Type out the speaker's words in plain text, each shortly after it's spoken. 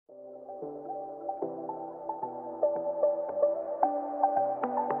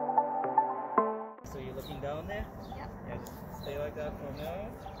Stay like that for a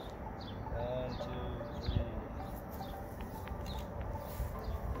minute. 1, 2, 3.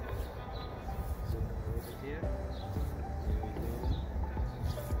 Zoom over here. Here we go.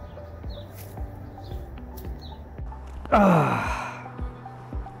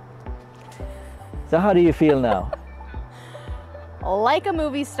 So how do you feel now? Like a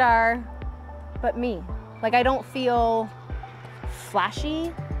movie star, but me. Like, I don't feel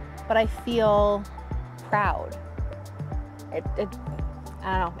flashy, but I feel proud. I don't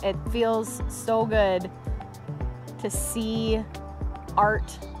know, it feels so good to see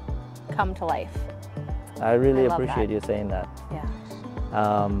art come to life. I really love appreciate that. you saying that. Yeah.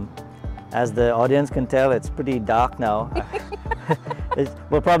 As the audience can tell, it's pretty dark now.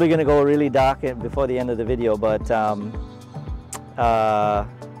 We're probably going to go really dark before the end of the video, but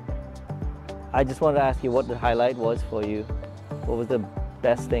I just wanted to ask you what the highlight was for you. What was the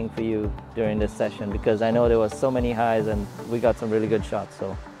best thing for you during this session? Because I know there was so many highs and we got some really good shots.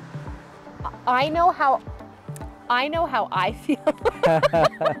 So I know how I feel.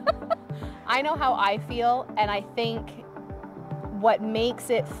 I know how I feel, and I think what makes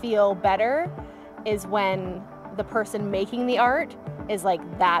it feel better is when the person making the art is like,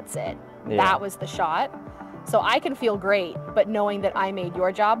 that's it. Yeah. That was the shot. So I can feel great, but knowing that I made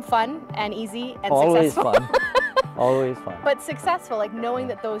your job fun and easy and always successful. fun. Always fun. But successful, like knowing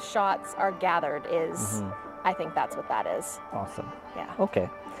that those shots are gathered is, I think that's what that is. Awesome. Yeah. Okay.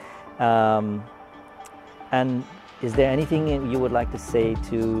 And is there anything you would like to say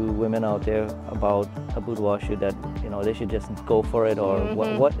to women out there about a boudoir shoot that, you know, they should just go for it, or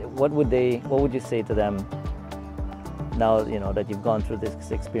what would you say to them now, you know, that you've gone through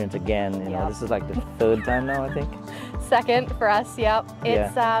this experience again? You know, this is like the third time now, I think. Second for us, yep.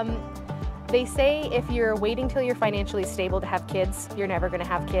 It's they say if you're waiting till you're financially stable to have kids, you're never going to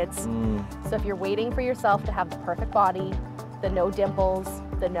have kids. So if you're waiting for yourself to have the perfect body, the no dimples,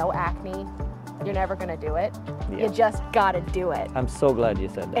 the no acne, you're never going to do it. You just got to do it. I'm so glad you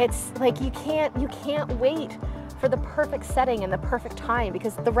said that. It's like you can't wait for the perfect setting and the perfect time,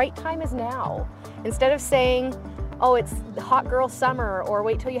 because the right time is now. Instead of saying, oh, it's hot girl summer, or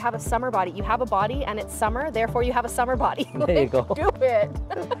wait till you have a summer body. You have a body and it's summer, therefore you have a summer body. There you go. Do it.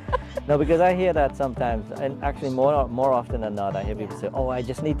 No, because I hear that sometimes, and actually more often than not, I hear people say, oh, I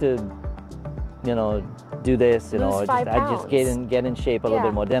just need to, you know, do this, you know, I just get in shape a little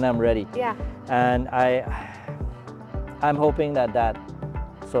bit more, then I'm ready. Yeah. And I'm hoping that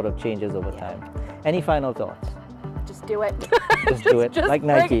sort of changes over time. Any final thoughts? Just do it. Just do it. Like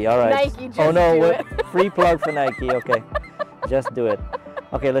Nike, all right. Nike, just oh no, do it. Free plug for Nike, okay. Just do it.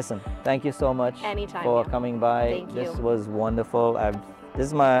 Okay, listen, thank you so much for coming by. Thank you. This was wonderful.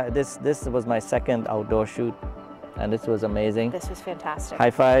 This was my second outdoor shoot, and this was amazing. This was fantastic.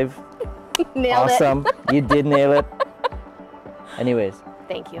 High five. Nailed it. Awesome. You did nail it. Anyways,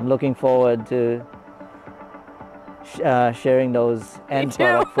 thank you. I'm looking forward to sharing those end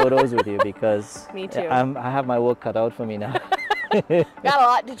product photos with you, because Me too. I have my work cut out for me now. Got a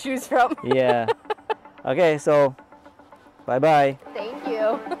lot to choose from. Yeah. Okay, so bye-bye. Thank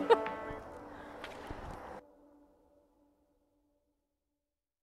you.